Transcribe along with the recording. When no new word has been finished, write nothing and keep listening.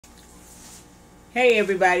Hey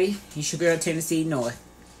everybody, it's your girl Tennessee North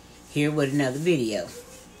here with another video.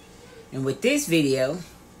 And with this video,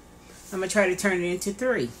 I'm going to try to turn it into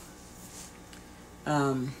 3.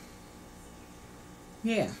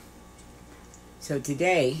 Yeah. So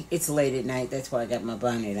today, it's late at night, that's why I got my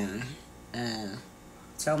bonnet on.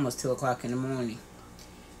 It's almost 2 o'clock in the morning.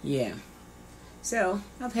 Yeah. So,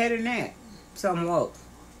 I've had a nap, so I'm woke.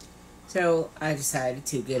 So, I decided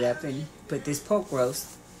to get up and put this pork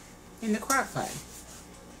roast in the crock pot.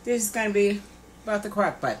 This is going to be about the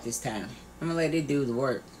crock pot this time. I'm going to let it do the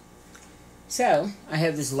work. So, I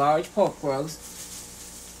have this large pork roast.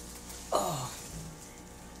 Oh,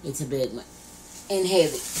 it's a big one. And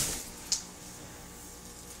heavy.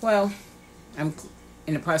 Well, I'm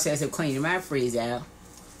in the process of cleaning my freeze out.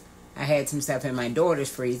 I had some stuff in my daughter's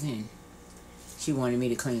freezer, and she wanted me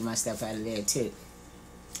to clean my stuff out of there too.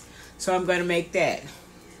 So I'm going to make that.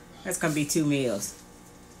 That's going to be 2 meals.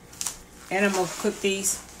 And I'm going to cook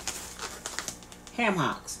these ham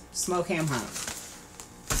hocks, smoked ham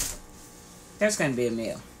hocks. That's going to be a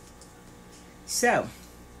meal. So,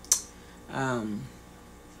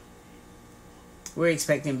 we're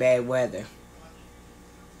expecting bad weather.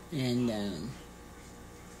 And,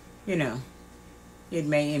 you know, it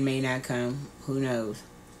may not come. Who knows?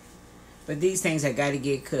 But these things I got to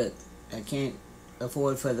get cooked. I can't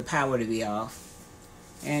afford for the power to be off.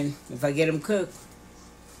 And if I get them cooked,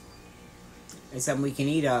 it's something we can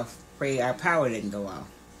eat off. Pray our power didn't go off.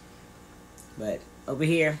 But over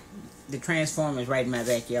here, the transformer is right in my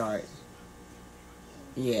backyard.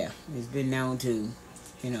 Yeah, it's been known to,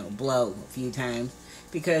 you know, blow a few times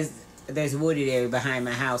because there's a wooded area behind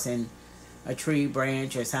my house and a tree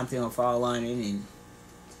branch or something will fall on it, and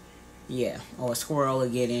yeah, or a squirrel will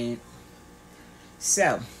get in it.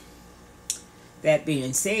 So, that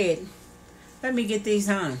being said, let me get these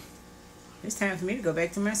on. It's time for me to go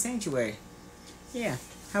back to my sanctuary. Yeah,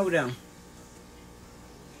 hold on.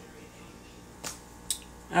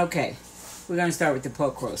 Okay, we're going to start with the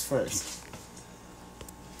pork roast first.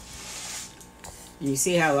 You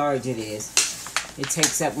see how large it is. It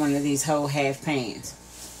takes up one of these whole half pans.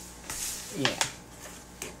 Yeah.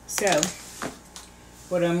 So,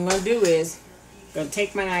 what I'm going to do is, I'm going to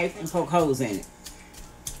take my knife and poke holes in it.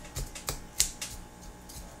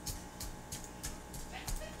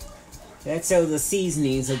 That's so the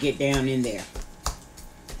seasonings will get down in there.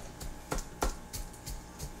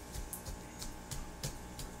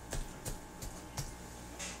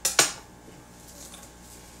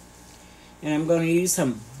 And I'm going to use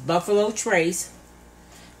some Buffalo Trace.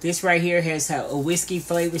 This right here has a whiskey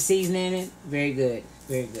flavor seasoning in it. Very good.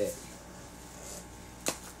 Very good.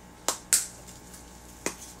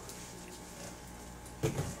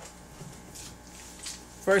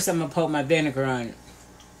 First, I'm going to put my vinegar on it.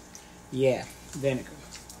 Yeah, vinegar.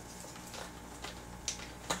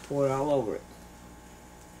 Pour it all over it.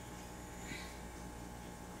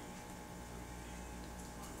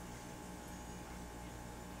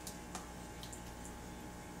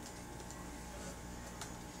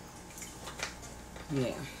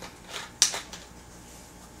 Yeah.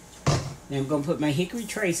 Now I'm going to put my hickory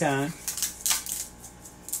trace on.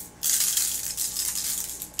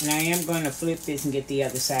 And I am going to flip this and get the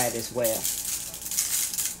other side as well.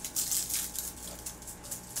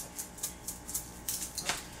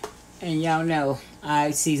 And y'all know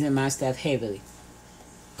I season my stuff heavily.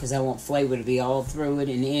 Because I want flavor to be all through it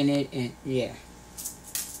and in it. And yeah.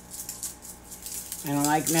 I don't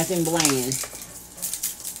like nothing bland.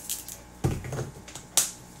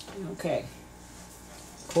 Okay.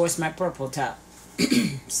 Of course, my purple top.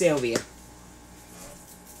 Sylvia.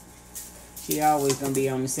 She always going to be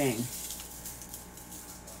on the same.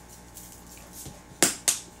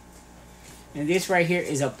 And this right here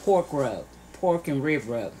is a pork rub. Pork and rib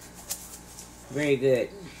rub. Very good.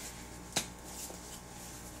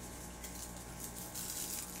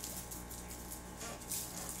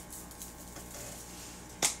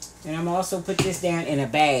 And I'm also put this down in a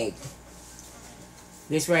bag.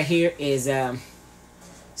 This right here is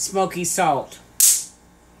smoky salt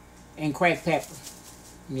and cracked pepper.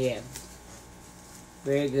 Yeah.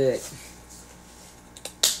 Very good.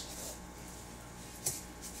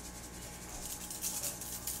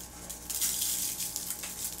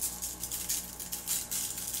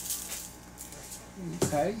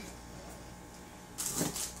 Okay.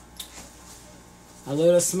 A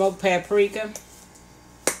little smoked paprika.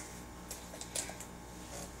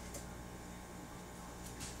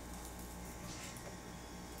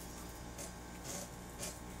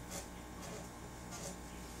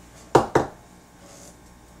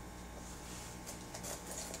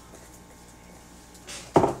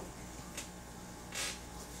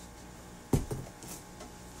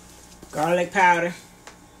 garlic powder,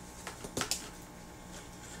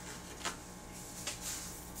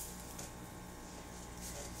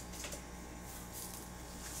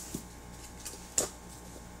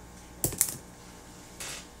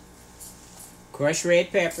 crushed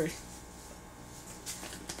red pepper,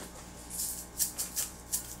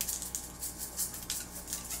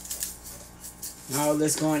 all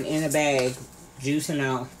this going in a bag, juice and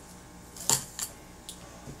all.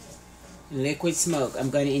 Liquid smoke. I'm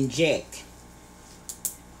going to inject.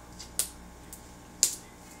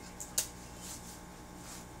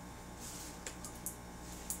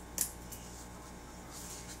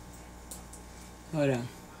 Hold on.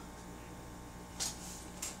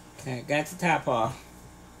 Okay, got the top off.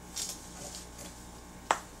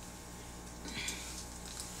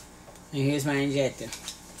 And here's my injector.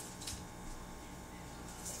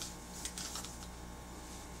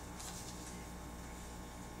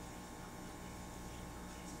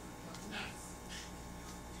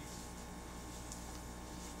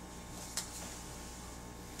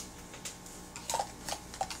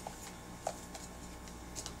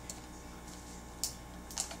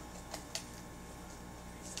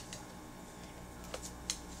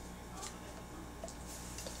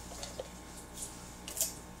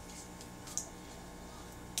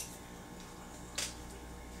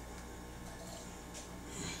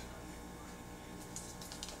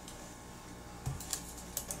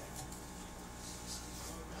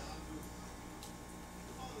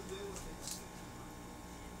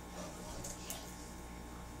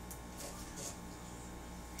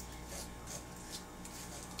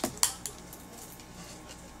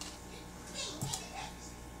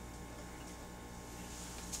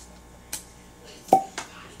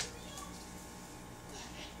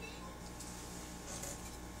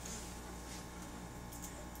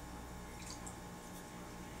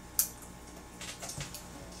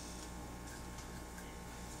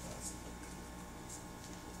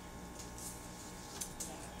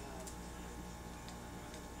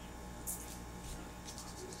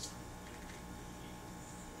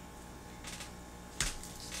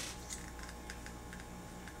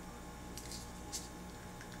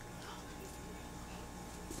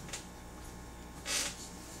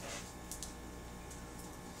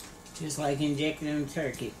 Just like injecting them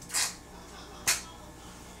turkey.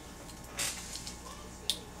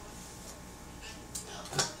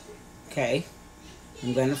 Okay,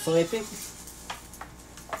 I'm gonna flip it.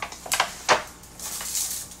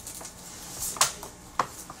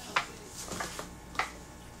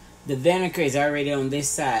 The vinegar is already on this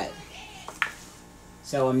side,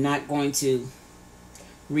 so I'm not going to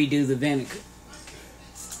redo the vinegar.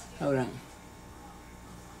 Hold on.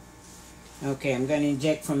 Okay, I'm going to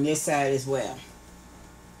inject from this side as well.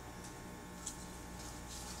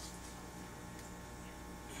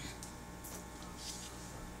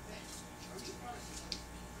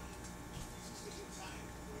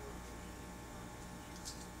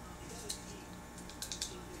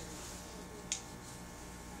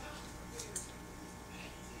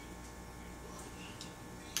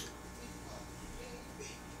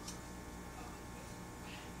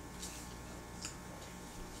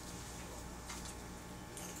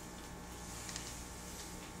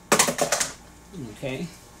 Okay,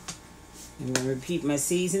 I'm going to repeat my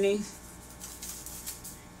seasoning.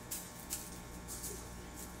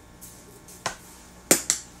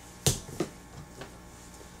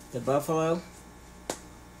 The buffalo.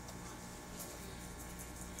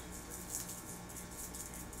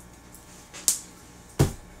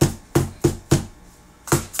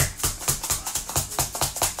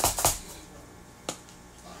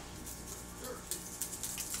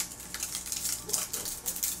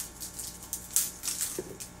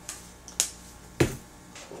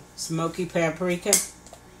 Smoky paprika.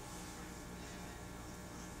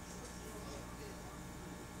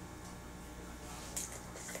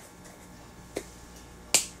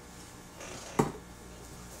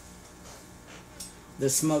 The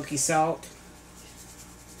smoky salt.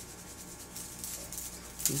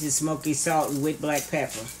 This is smoky salt with black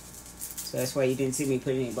pepper. So that's why you didn't see me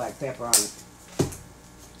put any black pepper on it.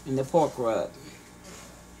 And the pork rub.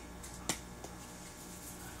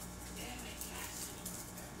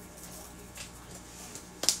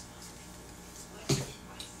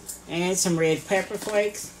 And some red pepper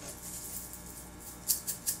flakes.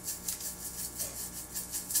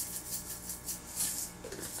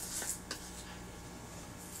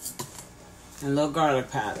 And a little garlic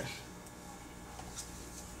powder.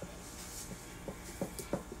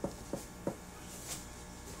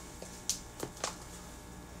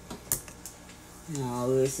 And all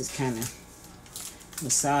this is kind of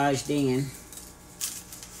massaged in.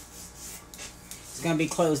 It's going to be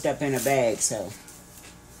closed up in a bag, so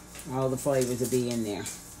all the flavors will be in there.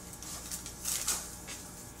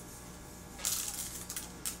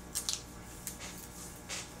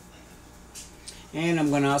 And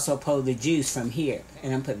I'm going to also pull the juice from here.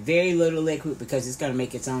 And I'm put very little liquid because it's going to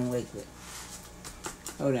make its own liquid.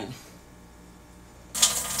 Hold on.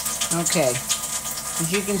 Okay.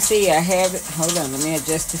 As you can see, I have it. Hold on, let me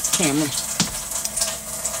adjust this camera.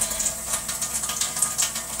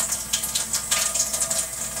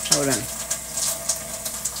 Hold on.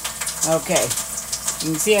 Okay.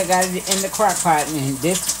 You can see I got it in the crock pot. And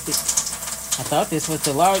I thought this was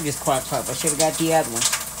the largest crock pot. I should have got the other one.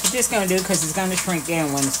 I'm just going to do it because it's going to shrink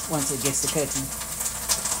down once it gets to cooking.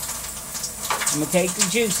 I'm going to take the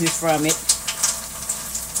juices from it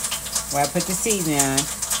where I put the seasoning on.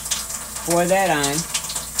 Pour that on.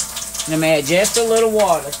 And I'm going to add just a little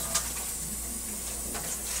water.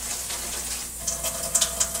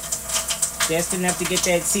 Just enough to get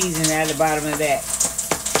that seasoning out of the bottom of that.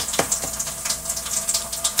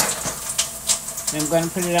 And I'm going to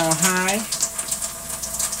put it on high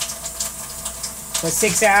for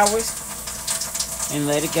 6 hours and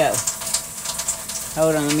let it go.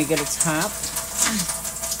 Hold on, let me get a top.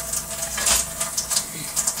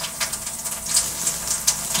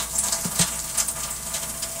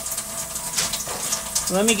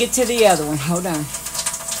 Let me get to the other one. Hold on.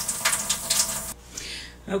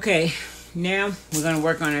 Okay, now we're going to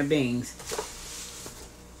work on our beans.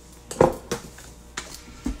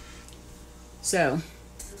 So,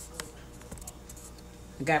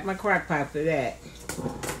 I got my crock pot for that.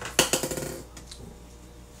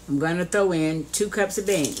 I'm going to throw in 2 cups of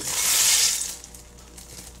beans.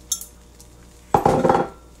 I'm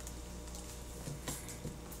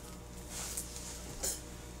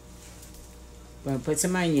going to put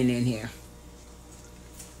some onion in here.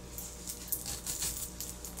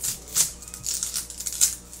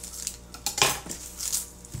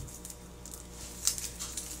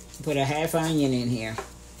 Put a half onion in here.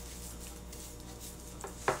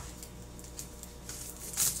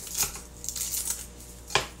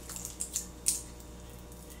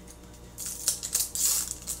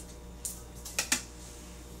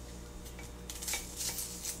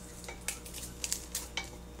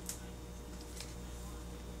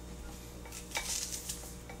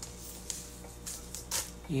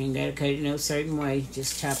 You ain't got to cut it no certain way.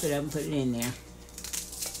 Just chop it up and put it in there.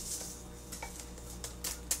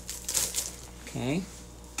 Okay.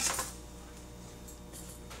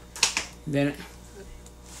 Then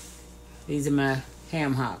these are my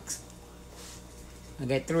ham hocks. I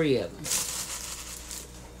got 3 of them.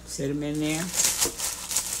 Set them in there.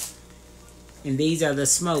 And these are the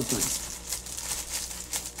smoked ones.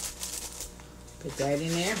 Put that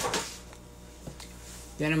in there.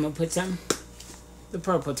 Then I'm going to put the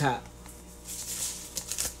purple top.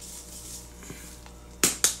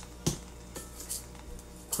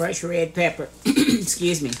 Crushed red pepper.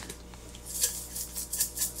 Excuse me.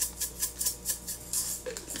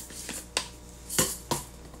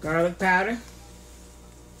 Garlic powder.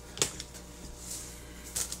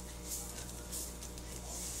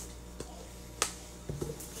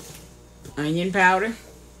 Onion powder.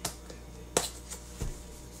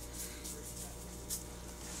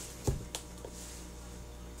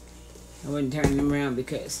 I wouldn't turn them around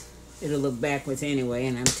because it'll look backwards anyway,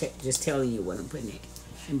 and I'm just telling you what I'm putting in.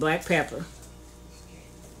 And black pepper.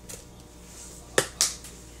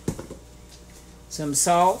 Some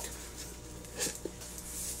salt.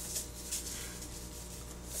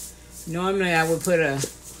 Normally I would put a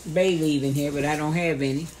bay leaf in here, but I don't have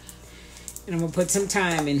any. And I'm going to put some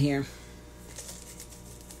thyme in here.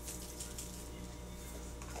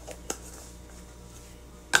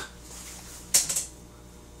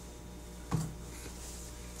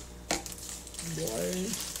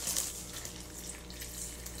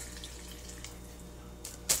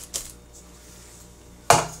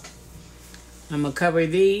 I'm going to cover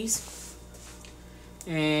these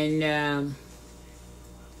and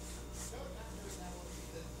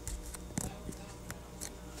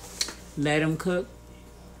let them cook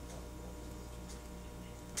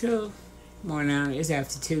till more now. It's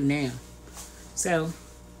after 2 now. So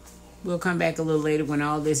we'll come back a little later when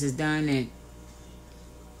all this is done and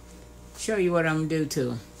show you what I'm going to do to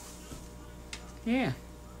them. Yeah,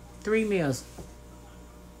 3 meals.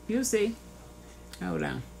 You'll see. Hold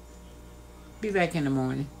on. Be back in the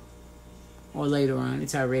morning. Or later on.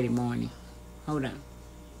 It's already morning. Hold on.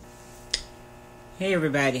 Hey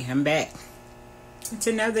everybody, I'm back. It's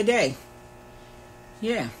another day.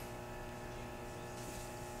 Yeah.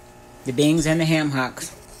 The beans and the ham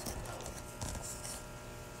hocks.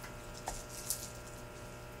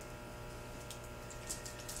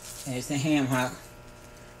 There's the ham hock.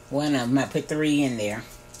 One of them, I put 3 in there.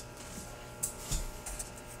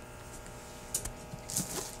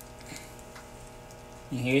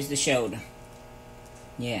 And here's the shoulder.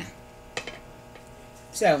 Yeah.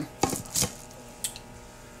 So,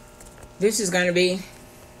 this is going to be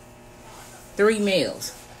 3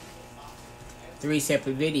 meals. 3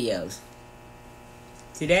 separate videos.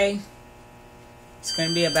 Today, it's going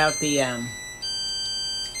to be about the ham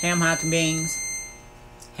hock and beans.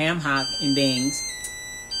 Ham hock and beans.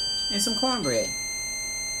 And some cornbread.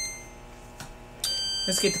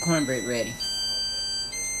 Let's get the cornbread ready.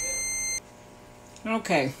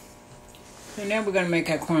 Okay. So now we're going to make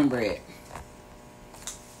our cornbread.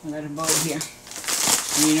 I got a bowl here.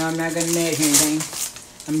 And you know I'm not going to measure anything.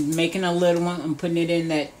 I'm making a little one. I'm putting it in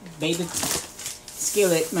that baby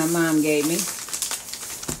skillet my mom gave me.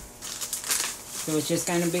 So it's just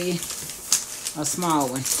going to be a small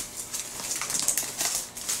one.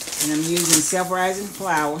 And I'm using self-rising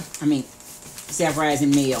flour.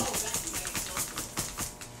 Self-rising meal.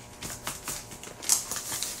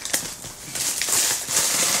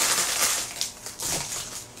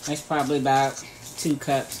 That's probably about 2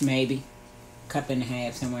 cups, maybe. 1.5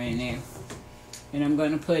 cups, somewhere in there. And I'm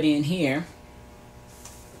going to put in here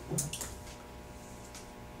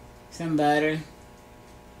some butter.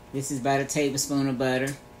 This is about a tablespoon of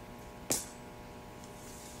butter.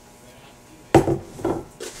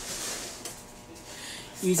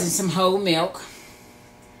 Using some whole milk.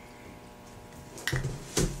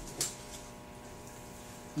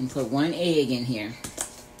 And put 1 egg in here.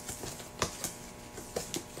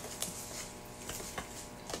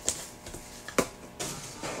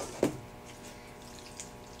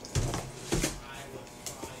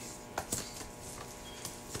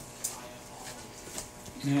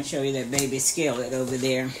 And I'll show you that baby skillet over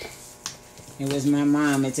there. It was my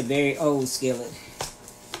mom. It's a very old skillet.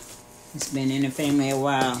 It's been in the family a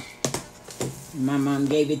while. And my mom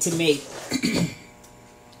gave it to me.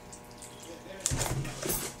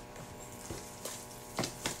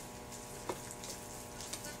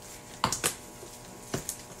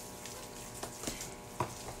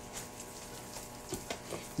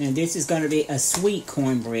 Now this is going to be a sweet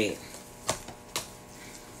cornbread.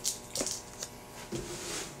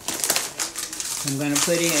 I'm going to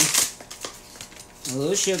put in a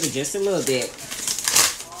little sugar, just a little bit.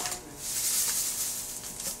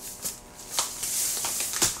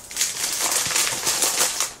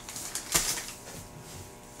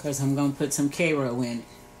 Because I'm going to put some Karo in it,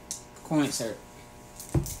 corn syrup.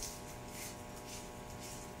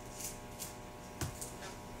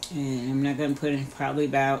 And I'm not going to put in probably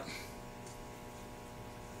about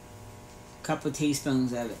a couple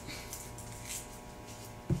teaspoons of it.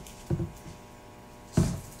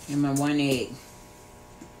 And my 1 egg.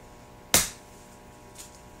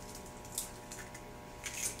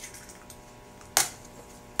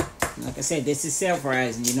 Like I said, this is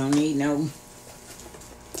self-rising. You don't need no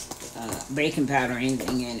baking powder or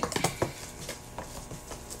anything in it.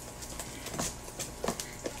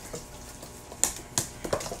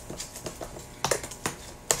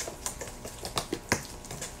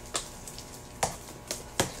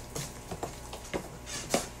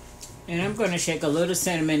 And I'm going to shake a little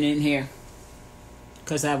cinnamon in here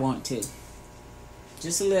because I want to.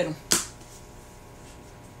 Just a little.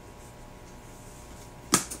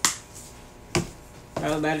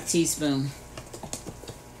 Probably about a teaspoon.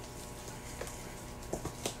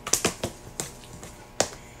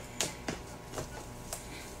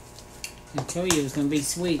 I told you it was going to be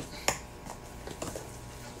sweet.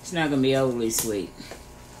 It's not going to be overly sweet.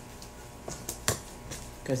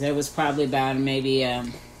 Because that was probably about maybe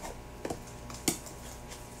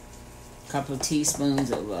couple of teaspoons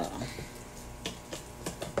of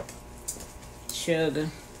sugar,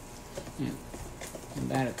 and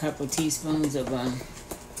about a couple of teaspoons of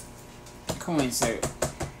corn syrup.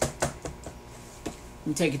 Let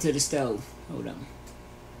me take it to the stove. Hold on.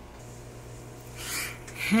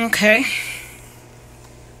 Okay.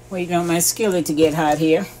 Waiting on my skillet to get hot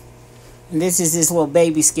here. And this is this little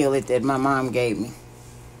baby skillet that my mom gave me.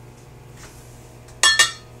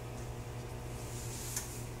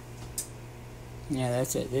 Yeah,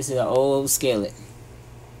 that's it. This is an old skillet.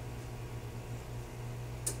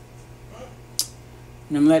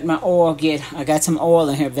 And I'm letting my oil get, I got some oil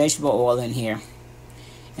in here, vegetable oil in here.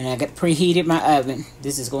 And I got preheated my oven.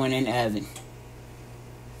 This is going in the oven.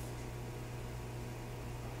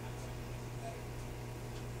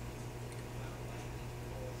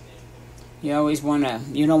 You always want to,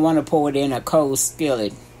 you don't want to pour it in a cold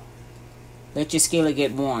skillet. Let your skillet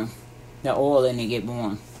get warm. The oil in it get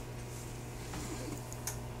warm.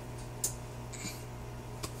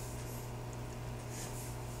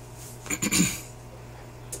 Get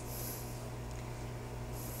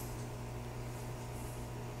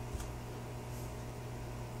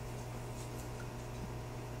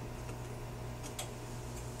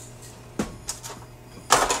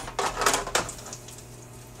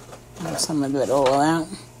some of that oil out.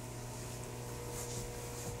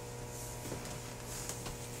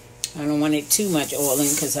 I don't want it too much oil in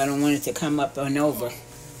because I don't want it to come up and over.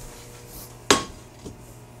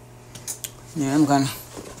 Now I'm going to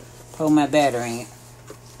pour my batter in.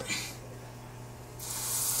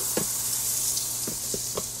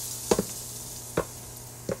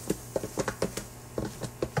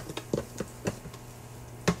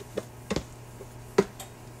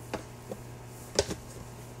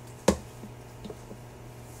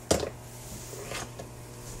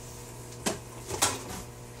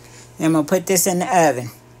 I'm going to put this in the oven.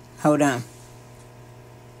 Hold on.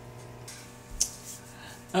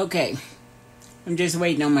 Okay. I'm just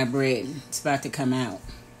waiting on my bread. It's about to come out.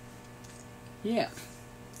 Yeah.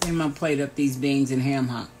 Then I'm going to plate up these beans and ham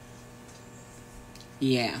hock.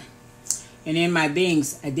 Yeah. And in my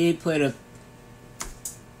beans, I did put a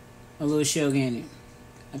little sugar in it.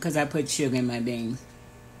 Because I put sugar in my beans.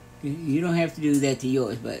 You don't have to do that to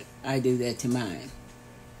yours, but I do that to mine.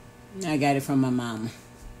 I got it from my mama.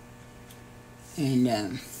 And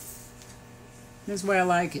that's why I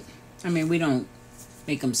like it. I mean, we don't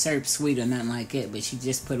make them syrup sweet or nothing like that, but she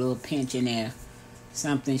just put a little pinch in there.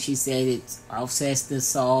 Something she said it offsets the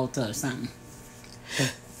salt or something.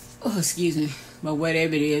 Oh, excuse me. But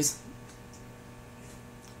whatever it is,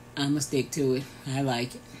 I'm going to stick to it. I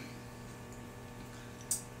like it.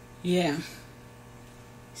 Yeah.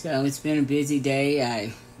 So it's been a busy day.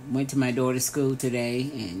 I went to my daughter's school today,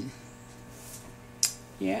 and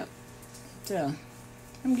yeah. So,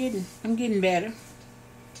 I'm getting better.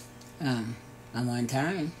 I'm on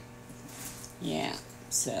time. Yeah,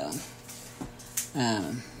 so,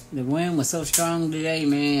 the wind was so strong today,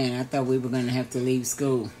 man, I thought we were going to have to leave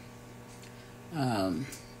school.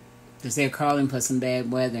 Because they're calling for some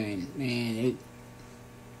bad weather, and, man,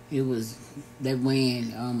 it was, that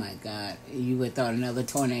wind, oh my God, you would have thought another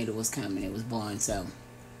tornado was coming. It was blowing, so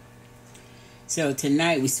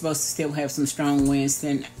tonight, we're supposed to still have some strong winds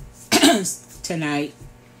tonight,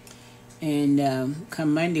 and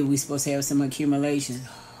come Monday we're supposed to have some accumulation.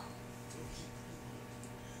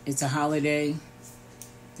 It's a holiday,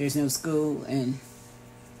 there's no school, and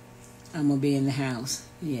I'm gonna be in the house.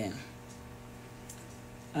 Yeah,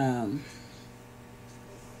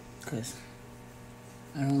 because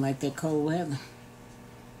I don't like that cold weather.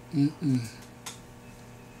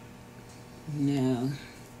 No.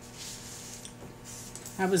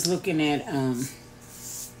 I was looking at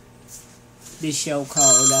this show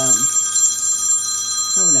called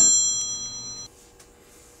hold on.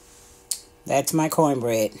 That's my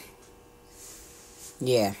cornbread.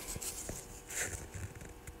 Yeah.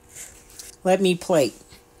 Let me plate.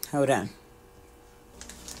 Hold on.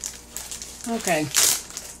 Okay.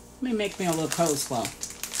 Let me make me a little coleslaw.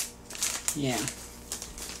 Yeah.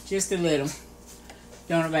 Just a little.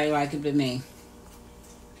 Don't nobody like it but me.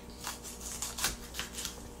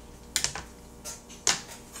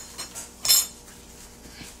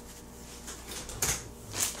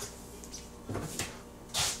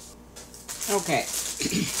 Okay,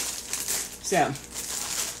 so,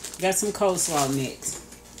 got some coleslaw mix.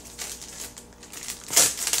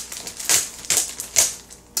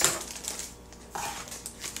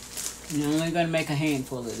 And I'm only going to make a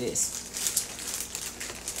handful of this.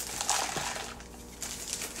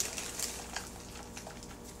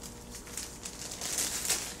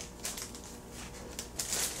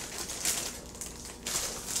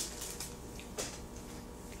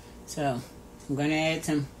 So, I'm going to add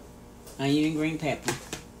some onion and green pepper.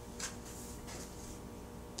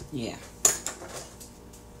 Yeah.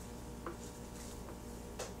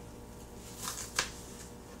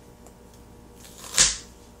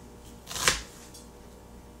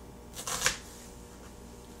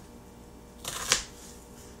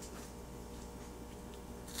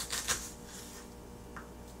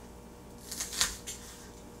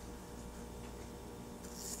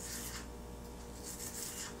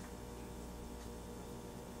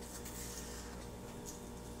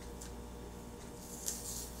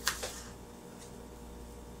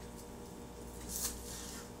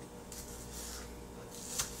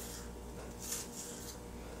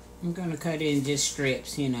 I'm going to cut it in just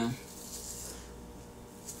strips, you know.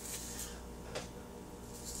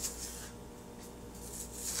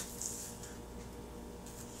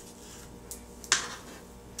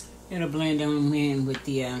 It'll blend on in with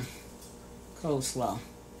the coleslaw.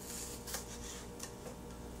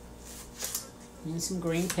 And some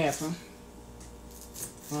green pepper.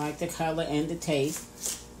 I like the color and the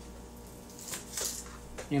taste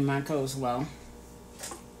in my coleslaw.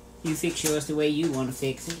 You fix yours the way you want to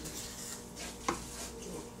fix it.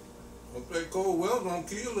 If they cold well, gonna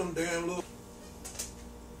kill them damn little.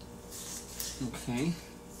 Okay.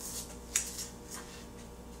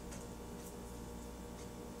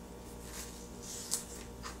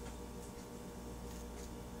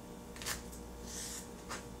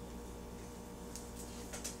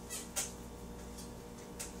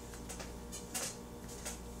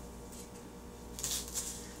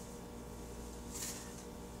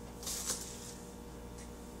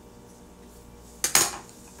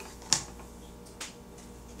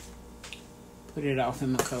 Put it off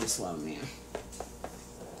in my coleslaw now.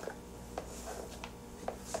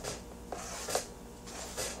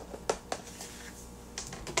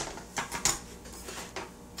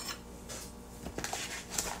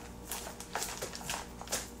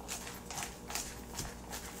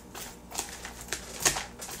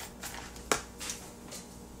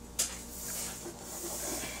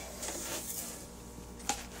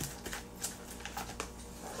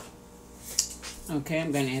 Okay,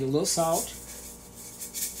 I'm going to add a little salt,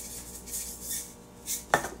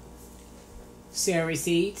 celery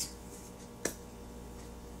seeds,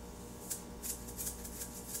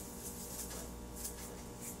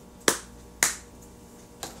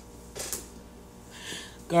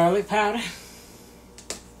 garlic powder,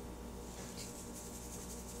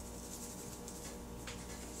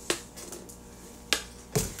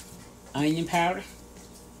 onion powder,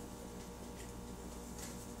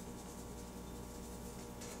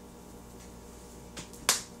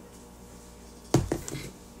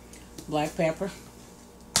 black pepper,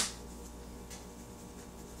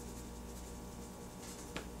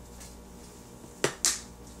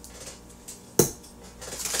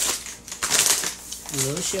 a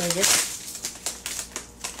little sugar,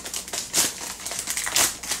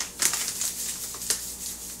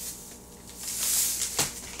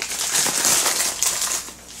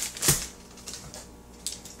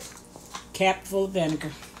 cap full of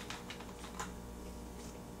vinegar,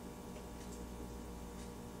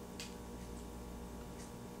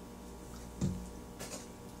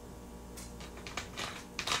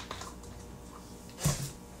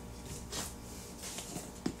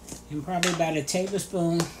 and probably about a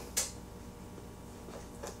tablespoon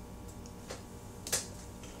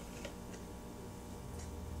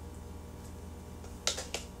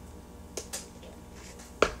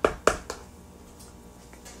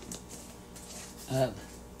of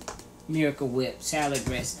Miracle Whip salad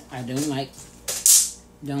dressing. I don't like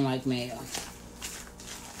mayo.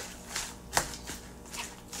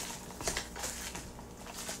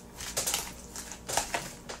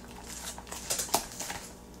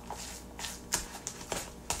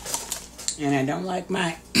 And I don't like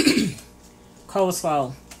my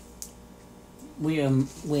coleslaw real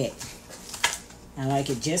wet. I like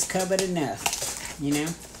it just covered enough, you know?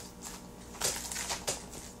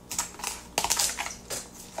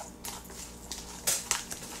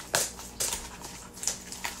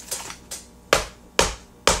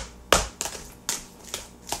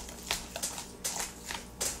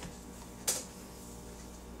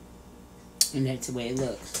 And that's the way it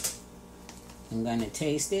looks. I'm going to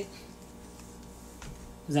taste it,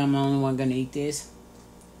 because I'm the only one going to eat this.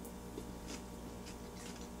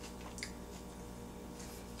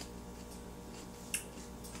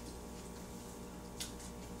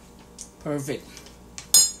 Perfect.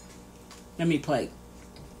 Let me plate.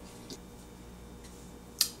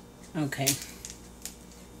 Okay.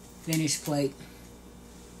 Finished plate.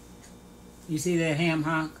 You see that ham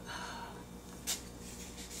hock?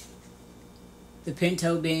 The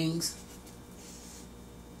pinto beans,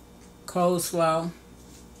 coleslaw,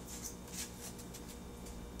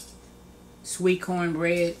 sweet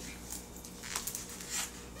cornbread,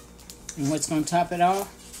 and what's going to top it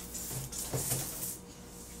off?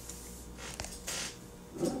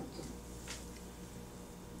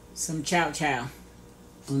 Some chow chow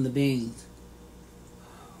on the beans.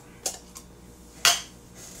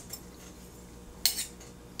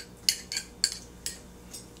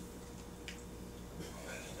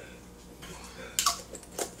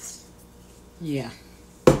 Yeah.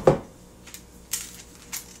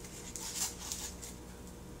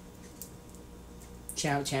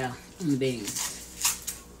 Chow chow on the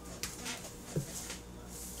beans.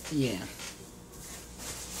 Yeah.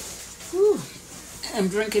 Whew. I'm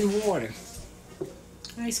drinking water.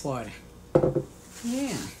 Ice water.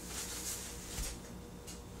 Yeah.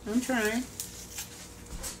 I'm trying.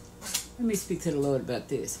 Let me speak to the Lord about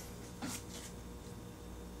this.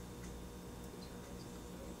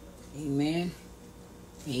 Amen.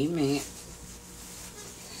 Amen.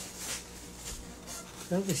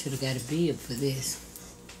 Probably should have got a bib for this.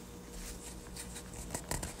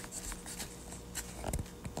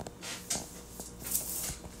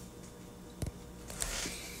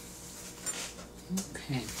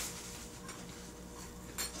 Okay.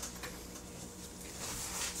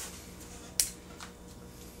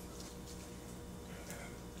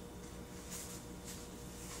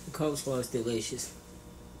 The coleslaw is delicious.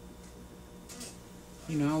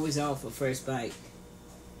 You know, I always offer first bite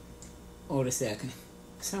or the second.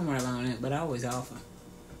 Somewhere along it, but I always offer.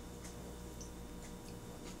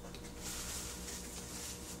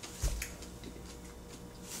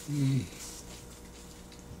 I'm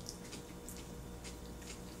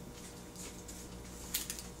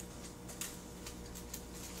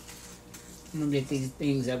gonna get these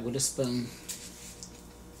things up with a spoon.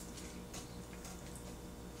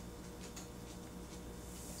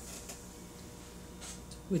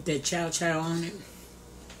 With that chow chow on it.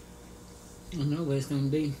 I don't know what it's gonna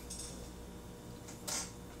be.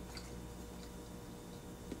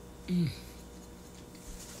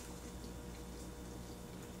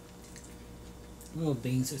 Oh,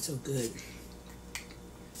 beans are so good.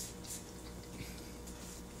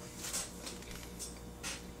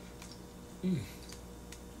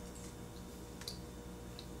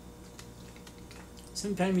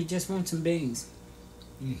 Sometimes you just want some beans.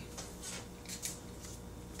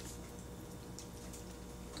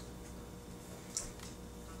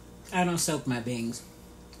 I don't soak my beans.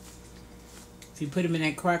 If you put them in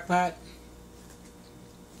that crock pot,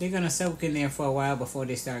 they're gonna soak in there for a while before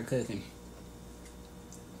they start cooking.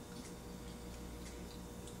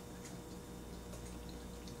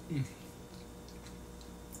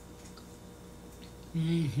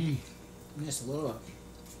 Yes, Lord.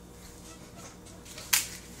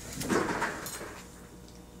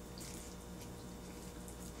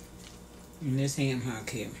 And this ham hock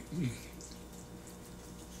here.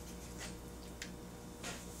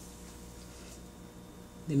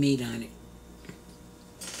 The meat on it.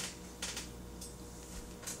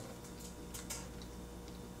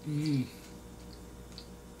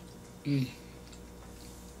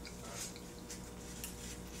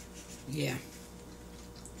 Yeah.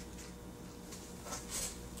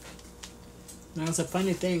 Now it's a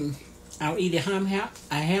funny thing. I'll eat a ham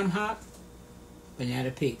hock, but not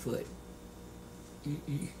a pig foot.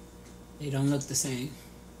 They don't look the same.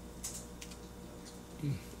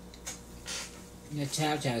 That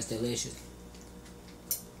chow chow is delicious.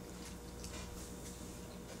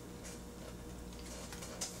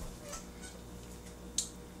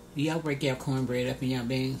 Do y'all break your cornbread up in your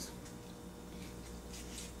beans?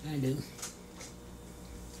 I do.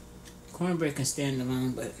 Cornbread can stand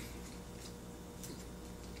alone, but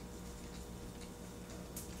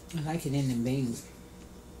I like it in the beans.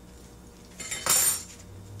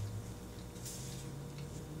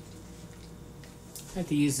 I have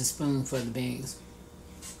to use a spoon for the beans.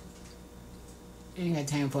 Ain't got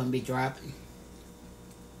time for them to be dropping.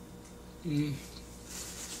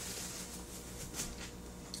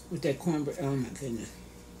 With that cornbread, oh my goodness.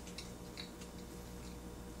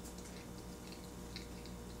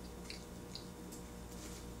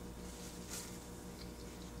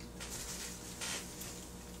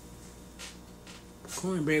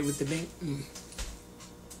 Cornbread with the beans.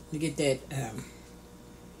 You get that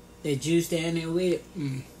that juice down there with it.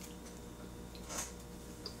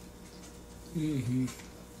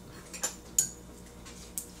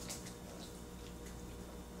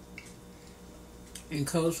 And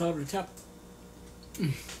coleslaw over the top.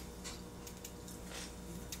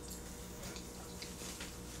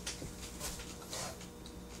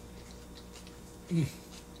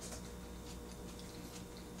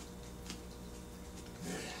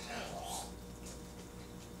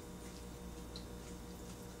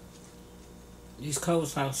 These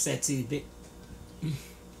coleslaw sets, these big,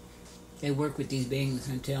 they work with these beans,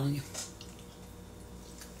 I'm telling you.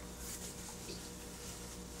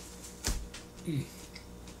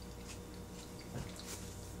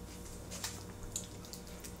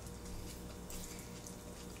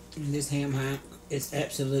 And this ham hock is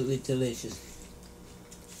absolutely delicious.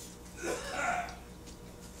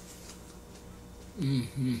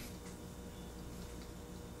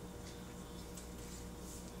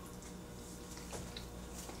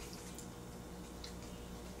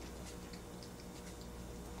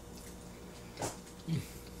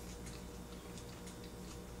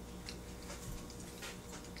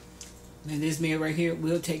 And this meal right here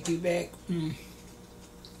will take you back.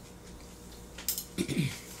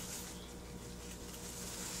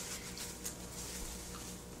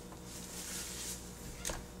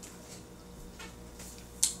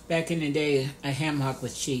 Back in the day, a ham hock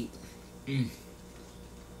was cheap.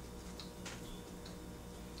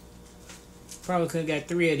 Probably could have got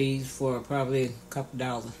 3 of these for probably a couple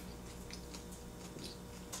dollars.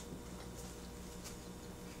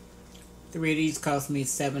 3 of these cost me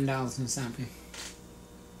 $7 and something.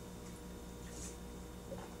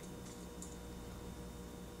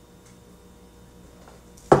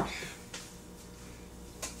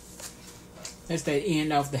 That's the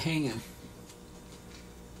end off the hanger.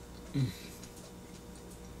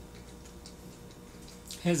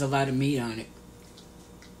 Has a lot of meat on it.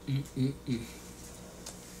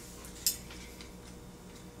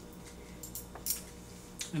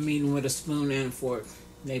 I'm eating with a spoon and a fork.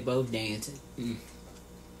 They both dancing.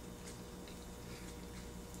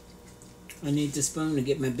 I need the spoon to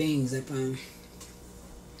get my beans up on.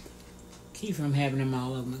 Keep from having them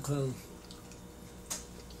all over my clothes.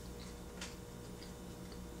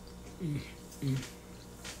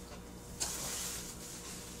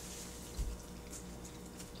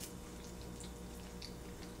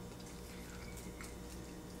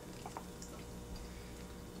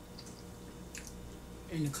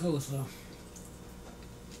 And the coleslaw.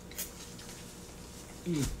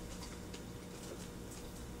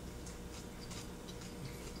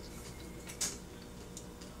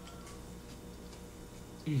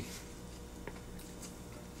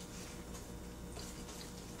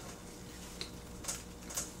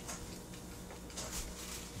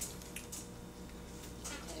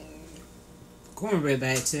 Cornbread by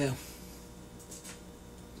itself.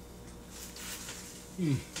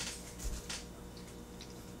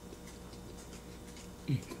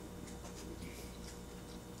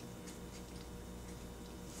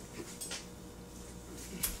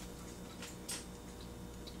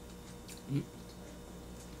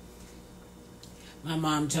 My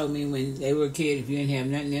mom told me when they were a kid, if you didn't have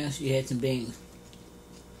nothing else, you had some beans.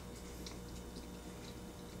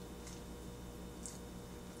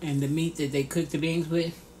 And the meat that they cooked the beans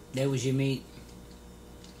with, that was your meat.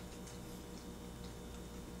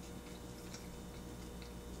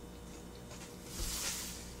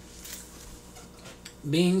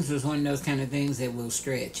 Beans was one of those kind of things that will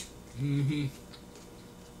stretch.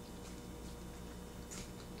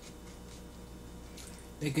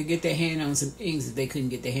 They could get their hand on some things that they couldn't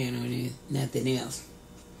get their hand on nothing else.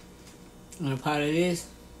 On a pot of this,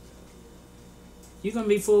 you're going to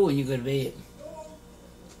be full when you go to bed.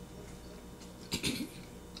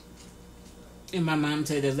 And my mom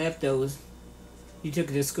said the leftovers, you took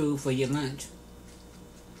it to school for your lunch.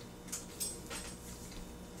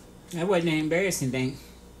 That wasn't an embarrassing thing.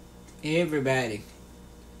 Everybody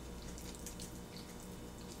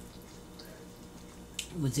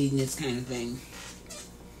was eating this kind of thing.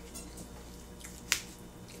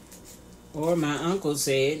 Or my uncle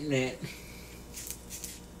said that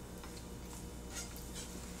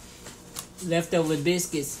leftover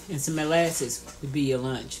biscuits and some molasses would be your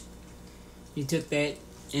lunch. You took that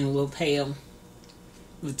in a little pail,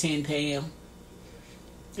 a tin pail,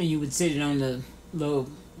 and you would sit it on the little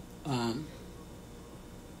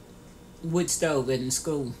wood stove in the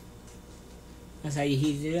school. That's how you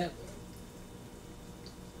heated it up.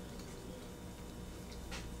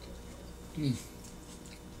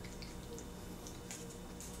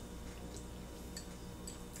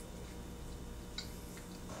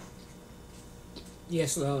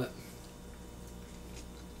 Yes, Lord.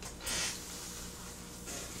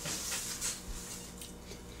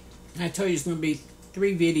 I told you it's going to be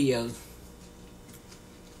 3 videos.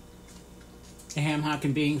 The ham hock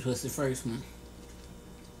and beans was the first one.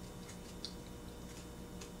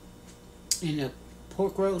 And the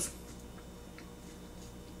pork roast,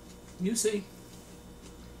 you see.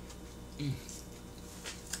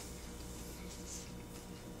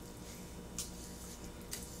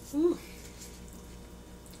 Ooh.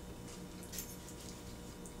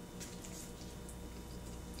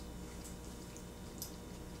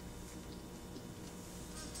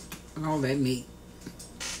 All that meat.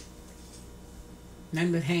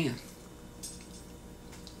 Nothing but ham.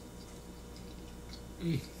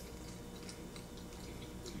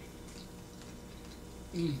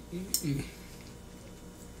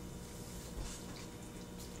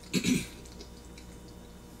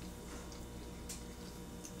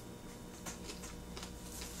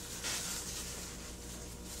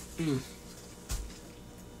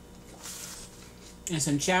 And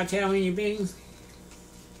some chow chow in your beans.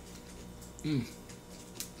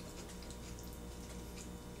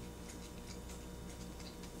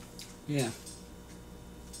 Yeah.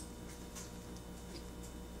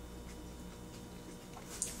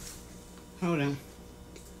 Hold on.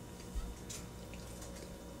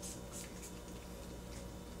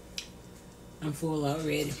 I'm full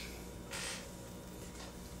already.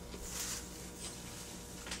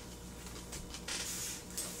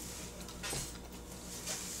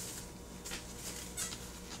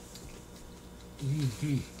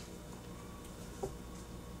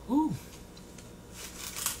 Ooh.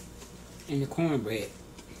 And the cornbread.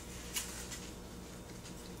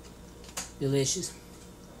 Delicious.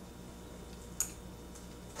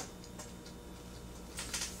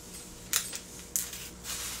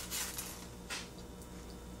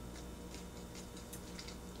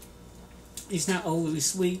 It's not overly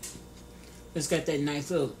sweet. It's got that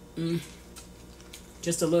nice little,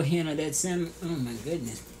 just a little hint of that cinnamon. Oh my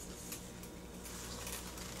goodness.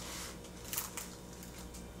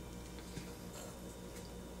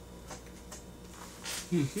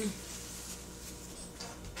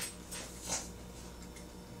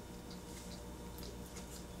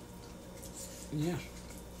 Yeah.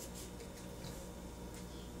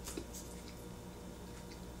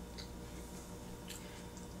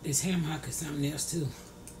 This ham hock is something else too.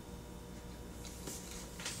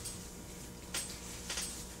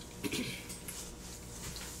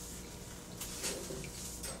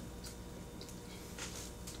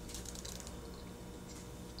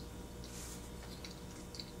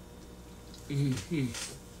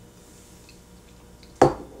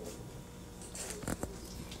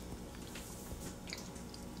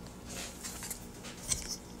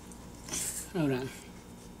 Hold on.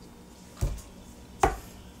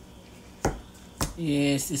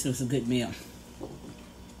 Yes, this was a good meal.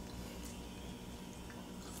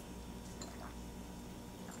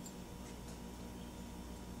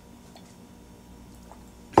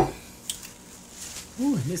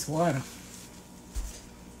 Ooh, this water.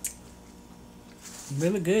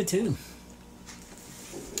 Really good too.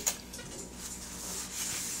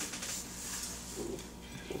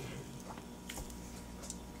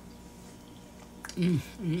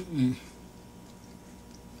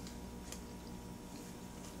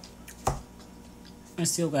 I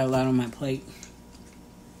still got a lot on my plate.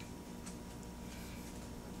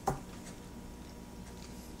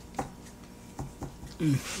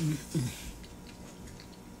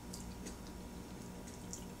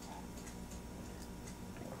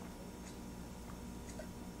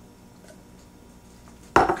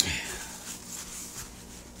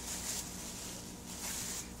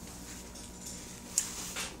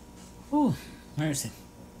 Ooh, mercy.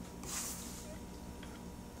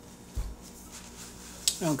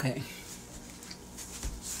 Okay.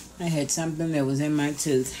 I had something that was in my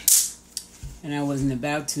tooth, and I wasn't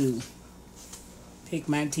about to pick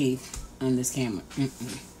my teeth on this camera.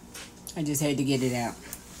 I just had to get it out.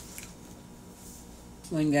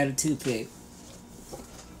 Went and got a toothpick.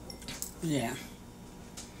 Yeah.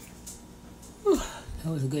 Whew,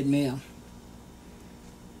 that was a good meal.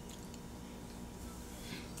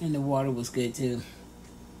 And the water was good too.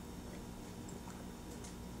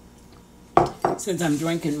 Since I'm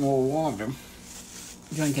drinking more water,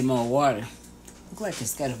 look like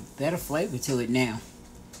it's got a better flavor to it now.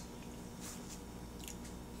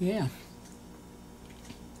 Yeah.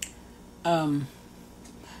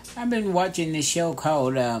 I've been watching this show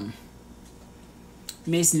called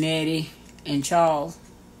Miss Nettie and Charles.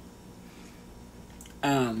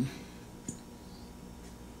 I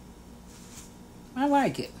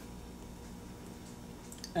like it.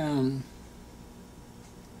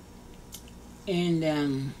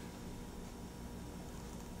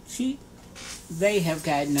 They have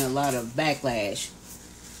gotten a lot of backlash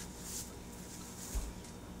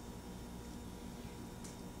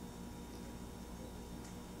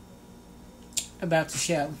about the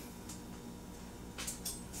show.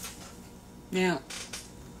 Now,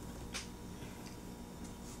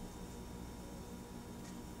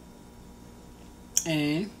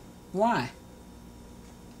 and why?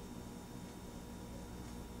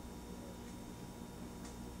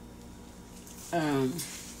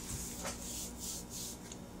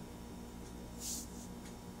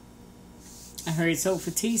 I heard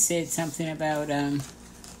Sophie T said something about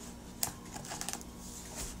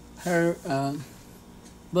her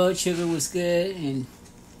blood sugar was good and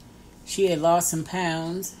she had lost some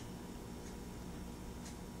pounds.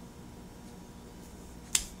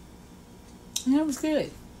 And that was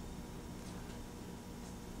good.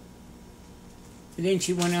 But then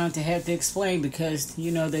she went on to have to explain because,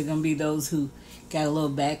 you know, there are going to be those who got a little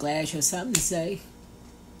backlash or something to say.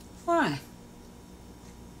 Why?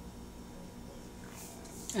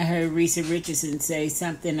 I heard Reesa Richardson say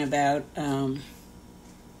something about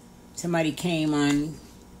somebody came on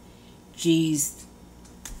G's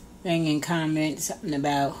thing and comment something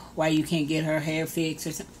about why you can't get her hair fixed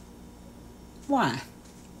or something. Why?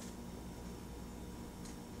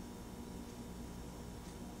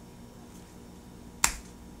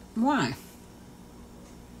 Why?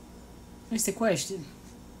 That's the question.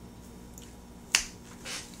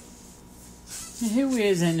 And here we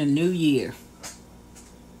is in the new year.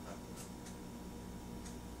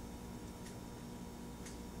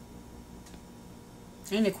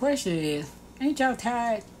 And the question is, ain't y'all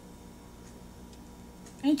tired?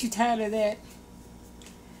 Ain't you tired of that?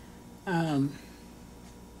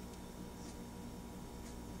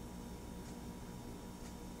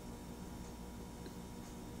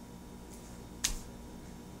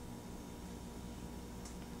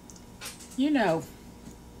 You know,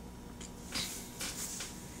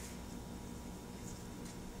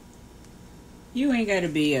 you ain't got to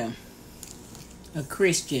be a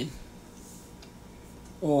Christian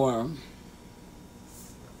or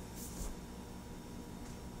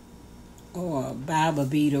a Bible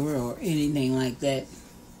beater or anything like that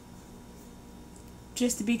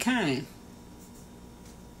just to be kind.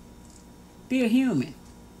 Be a human.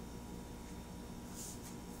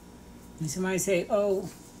 And somebody say, oh,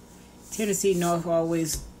 Tennessee North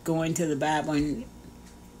always going to the Bible, and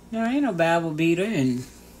no, ain't no Bible beater, and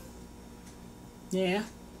yeah,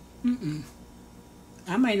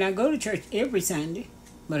 I might not go to church every Sunday,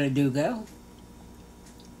 but I do go.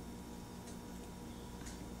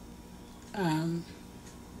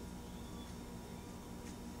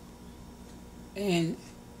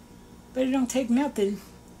 But it don't take nothing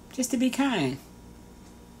just to be kind.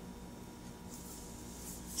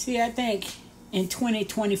 See, I think in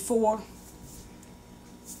 2024,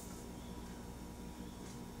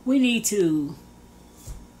 we need to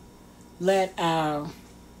let our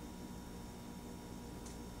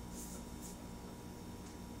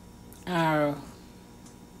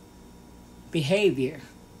behavior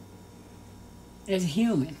as a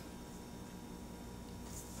human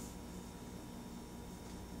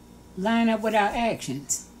line up with our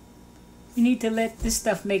actions. We need to let this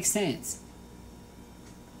stuff make sense.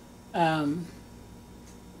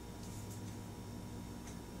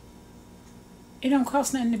 It don't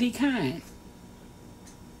cost nothing to be kind.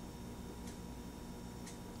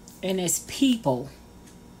 And as people,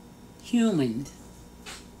 humans,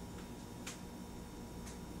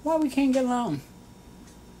 why we can't get along?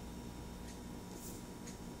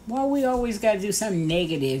 Why we always got to do something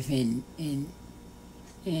negative and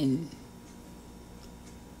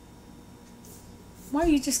why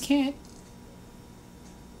you just can't?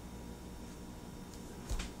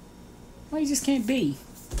 Why you just can't be?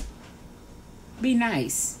 Be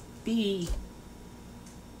nice.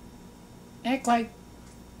 Act like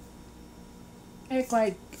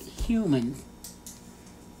human.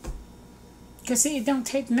 Because see, it don't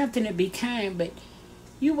take nothing to be kind, but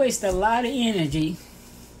you waste a lot of energy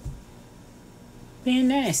being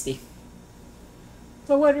nasty.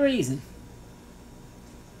 For what reason?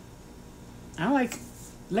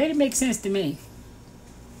 Let it make sense to me.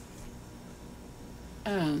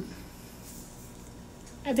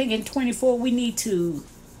 I think in 24 we need to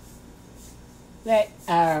let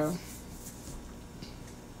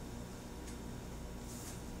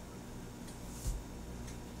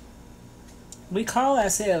we call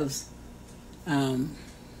ourselves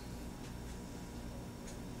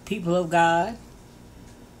people of God,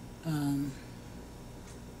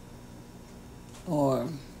 or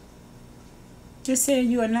just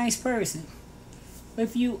saying you're a nice person.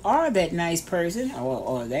 If you are that nice person,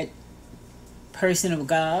 or that person of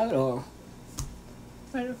God, or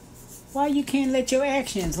why you can't let your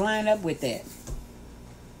actions line up with that?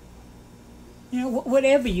 You know,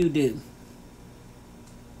 whatever you do.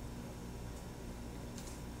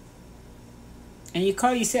 And you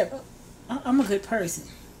call yourself, I'm a good person.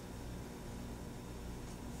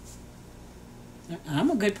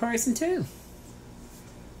 I'm a good person too.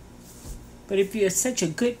 But if you're such a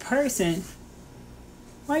good person,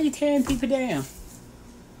 why are you tearing people down?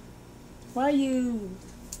 Why are you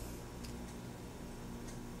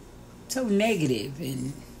so negative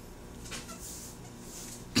and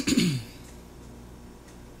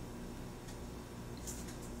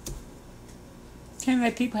can't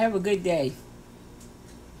let people have a good day?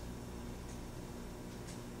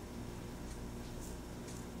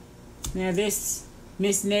 Now this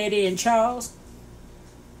Miss Nettie and Charles,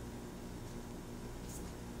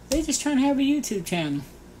 they just trying to have a YouTube channel.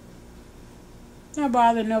 Not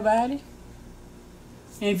bothering nobody.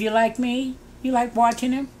 And if you like me, you like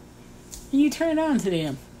watching them, and you turn on to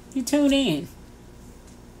them. You tune in.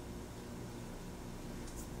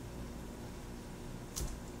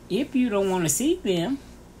 If you don't want to see them,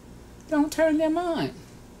 don't turn them on.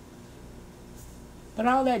 But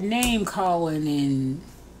all that name calling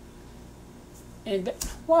and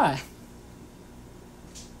why?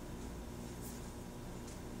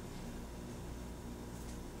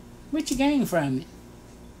 What you gain from it?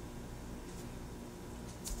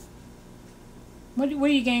 What do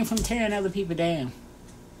you gain from tearing other people down?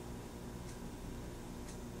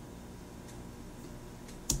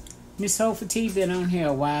 Miss Sophie T been on here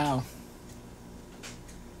a while,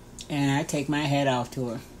 and I take my hat off to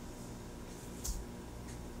her.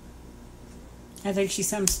 I think she's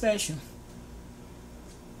something special.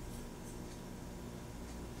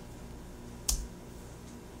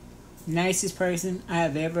 Nicest person I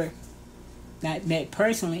have ever not met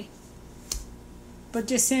personally, but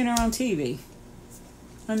just seeing her on TV,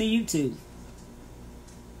 on the YouTube.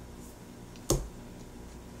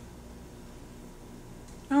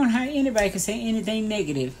 I don't know how anybody can say anything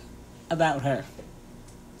negative about her.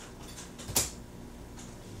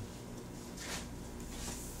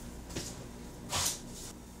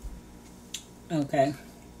 Okay.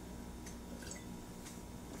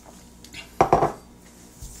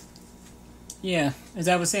 Yeah, as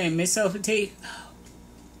I was saying, Miss Sophie T.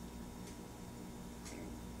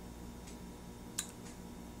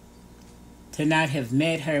 To not have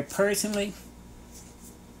met her personally,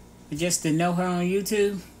 but just to know her on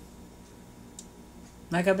YouTube,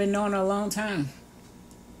 like I've been knowing her a long time.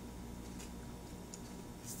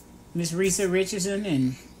 Miss Risa Richardson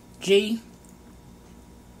and G,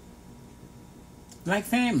 like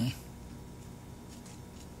family.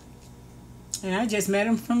 And I just met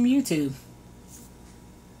them from YouTube.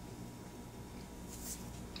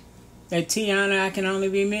 That Tiana, I Can Only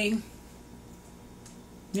Be Me.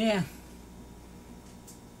 Yeah.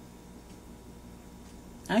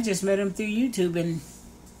 I just met him through YouTube, and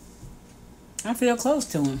I feel close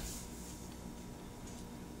to him.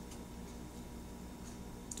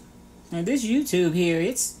 Now this YouTube here,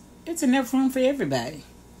 it's enough room for everybody.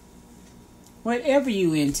 Whatever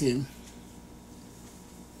you into.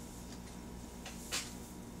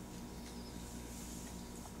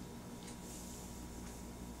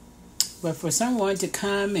 But for someone to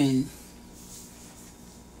come and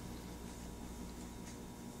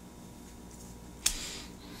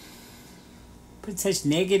put such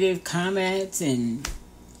negative comments and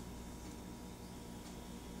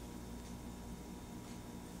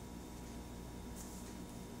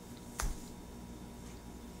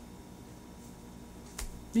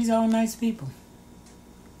these are all nice people.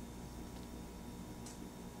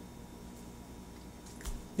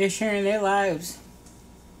 They're sharing their lives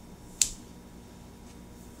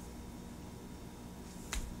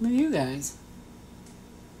with you guys.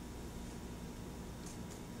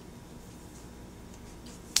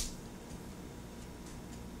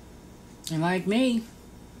 And like me,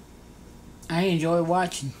 I enjoy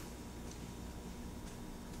watching.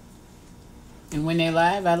 And when they're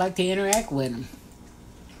live, I like to interact with them.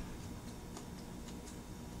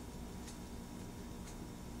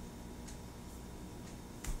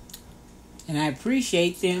 And I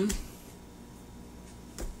appreciate them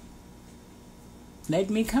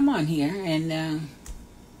letting me come on here and,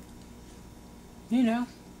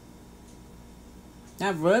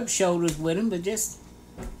 not rub shoulders with them, but just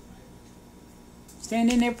stand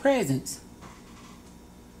in their presence.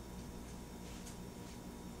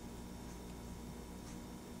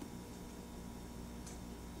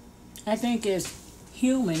 I think as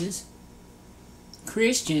humans,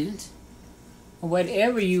 Christians, or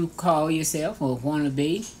whatever you call yourself or want to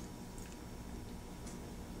be,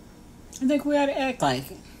 I think we ought to act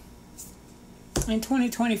like it. In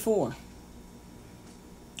 2024.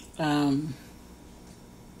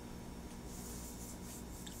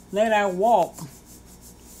 Let our walk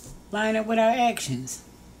line up with our actions.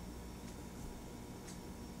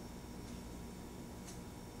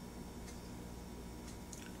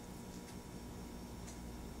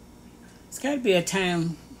 It's got to be a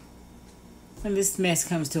time when this mess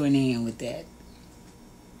comes to an end with that.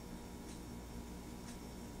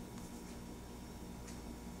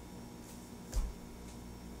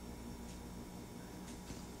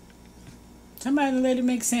 Somebody let it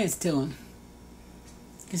make sense to them.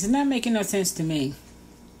 Because it's not making no sense to me.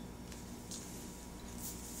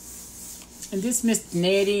 And this Mr.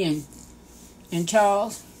 Nettie and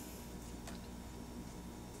Charles,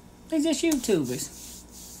 they're just YouTubers.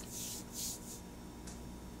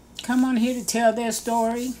 Come on here to tell their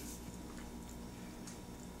story.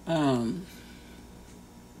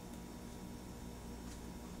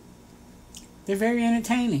 They're very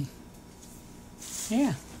entertaining.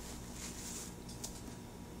 Yeah.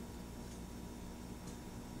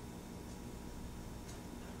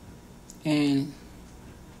 And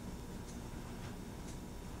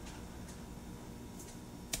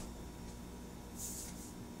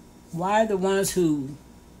why the ones who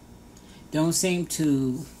don't seem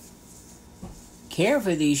to care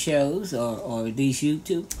for these shows or these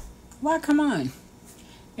YouTube, why come on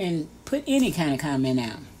and put any kind of comment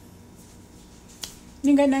out? You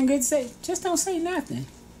ain't got nothing good to say. Just don't say nothing.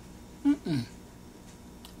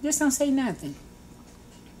 Just don't say nothing.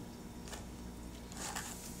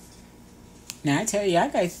 Now, I tell you, I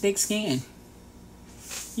got thick skin.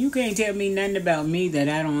 You can't tell me nothing about me that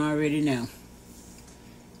I don't already know.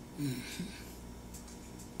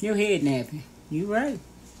 Your head nappy. You right.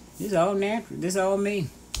 This all natural. This all me.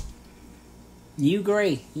 You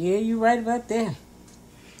gray. Yeah, you right about that.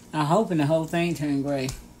 I'm hoping the whole thing turned gray.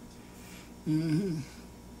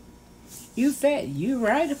 You fat. You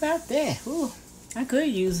right about that. Ooh, I could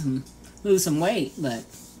lose some weight, but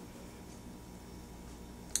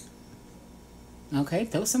okay,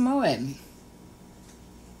 throw some more at me.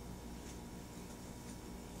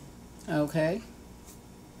 Okay.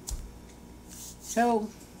 So,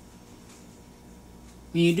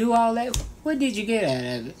 when you do all that, what did you get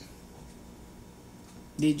out of it?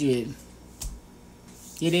 Did you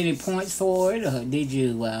get any points for it, or did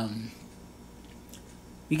you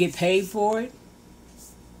you get paid for it?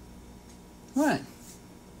 What?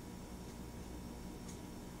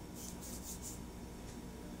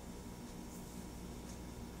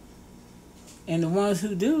 And the ones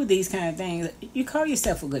who do these kind of things, you call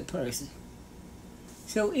yourself a good person.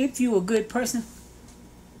 So if you're a good person,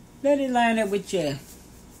 let it line up with you.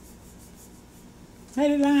 Let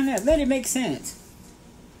it line up. Let it make sense.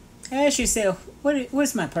 Ask yourself,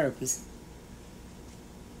 what's my purpose?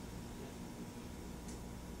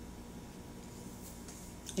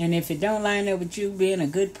 And if it don't line up with you being a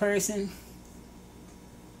good person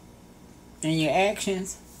and your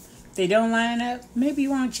actions, if they don't line up, maybe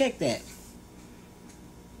you want to check that.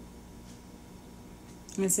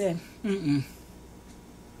 And say,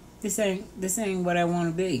 this ain't what I want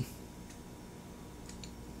to be.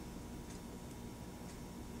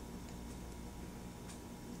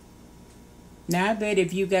 Now I bet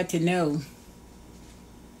if you got to know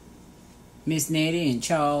Miss Nettie and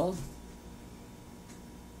Charles,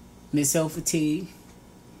 Miss Sophie T,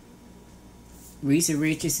 Risa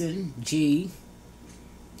Richardson, G,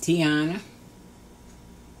 Tiana,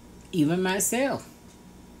 even myself,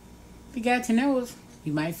 if you got to know us,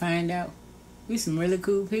 you might find out we're some really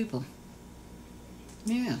cool people.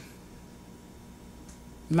 Yeah.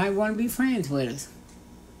 You might want to be friends with us.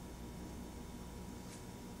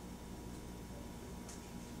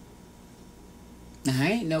 Now, I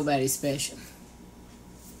ain't nobody special.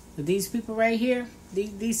 But these people right here,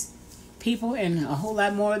 these people and a whole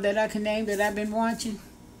lot more that I can name that I've been watching.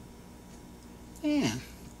 Yeah.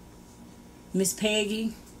 Miss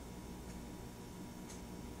Peggy.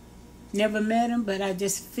 Never met them, but I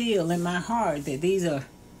just feel in my heart that these are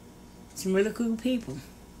some really cool people.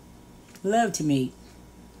 Love to meet.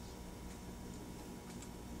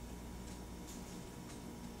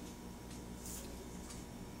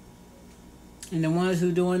 And the ones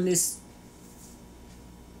who doing this,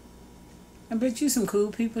 I bet you some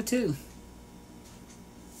cool people too.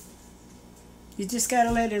 You just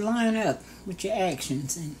gotta let it line up with your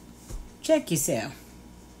actions and check yourself.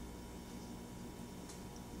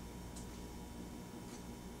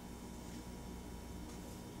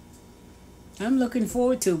 I'm looking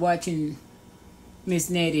forward to watching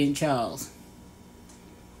Miss Nettie and Charles.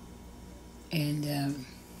 And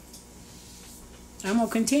I'm going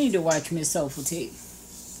to continue to watch Miss Soulful T,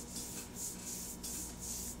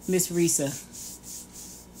 Miss Risa,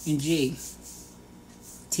 and G,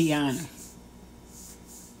 Tiana.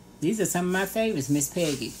 These are some of my favorites. Miss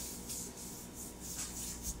Peggy.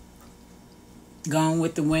 Gone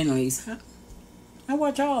with the Winleys. I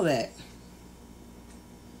watch all that.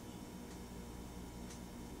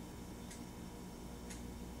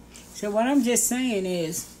 So what I'm just saying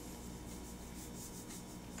is,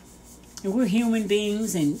 if we're human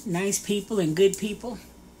beings and nice people and good people,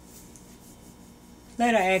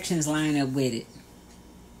 let our actions line up with it.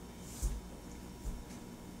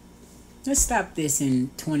 Let's stop this in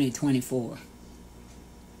 2024.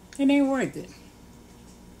 It ain't worth it.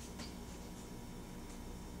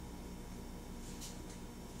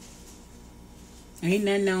 Ain't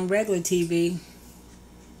nothing on regular TV.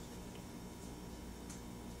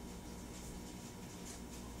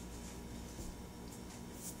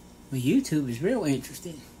 Well, YouTube is real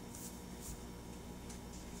interesting.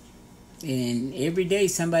 And every day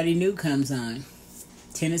somebody new comes on.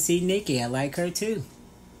 Tennessee Nikki, I like her too.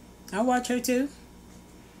 I watch her too.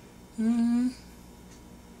 Maybe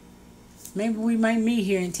we might meet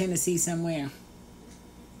here in Tennessee somewhere.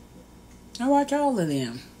 I watch all of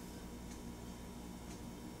them.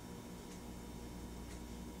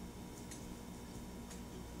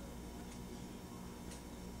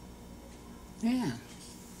 Yeah.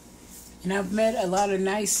 And I've met a lot of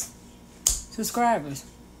nice subscribers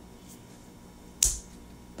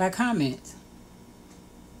by comments.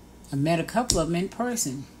 I met a couple of them in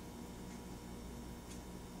person.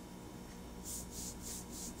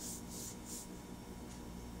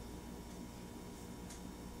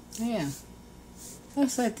 Yeah.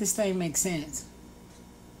 Let's let this thing make sense.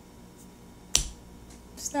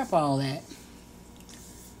 Stop all that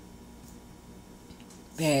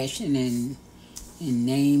bashing and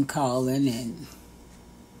name calling, and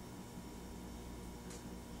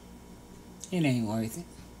it ain't worth it.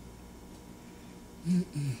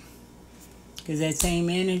 Because that same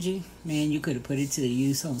energy, man, you could have put it to the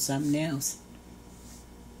use on something else.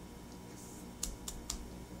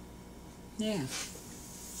 Yeah.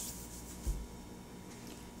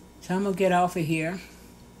 So I'm going to get off of here.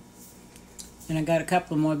 And I got a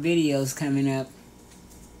couple more videos coming up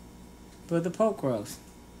for the pork roast.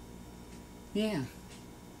 Yeah.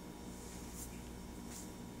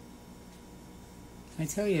 I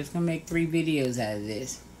tell you, it's going to make 3 videos out of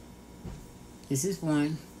this. This is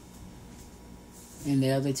one. And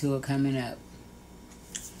the other 2 are coming up.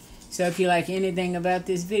 So if you like anything about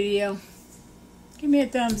this video, give me a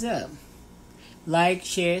thumbs up. Like,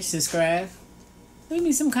 share, subscribe. Leave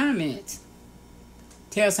me some comments.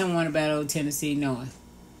 Tell someone about Old Tennessee North.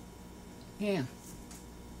 Yeah.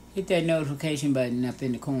 Hit that notification button up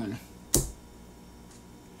in the corner.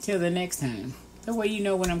 Till the next time. That way you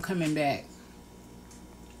know when I'm coming back.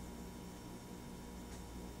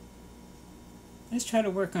 Let's try to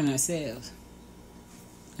work on ourselves.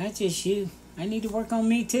 Not just you. I need to work on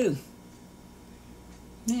me too.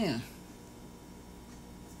 Yeah.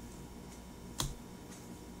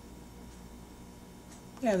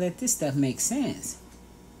 Gotta let this stuff make sense.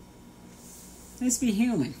 Let's be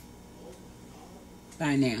human.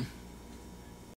 Bye now.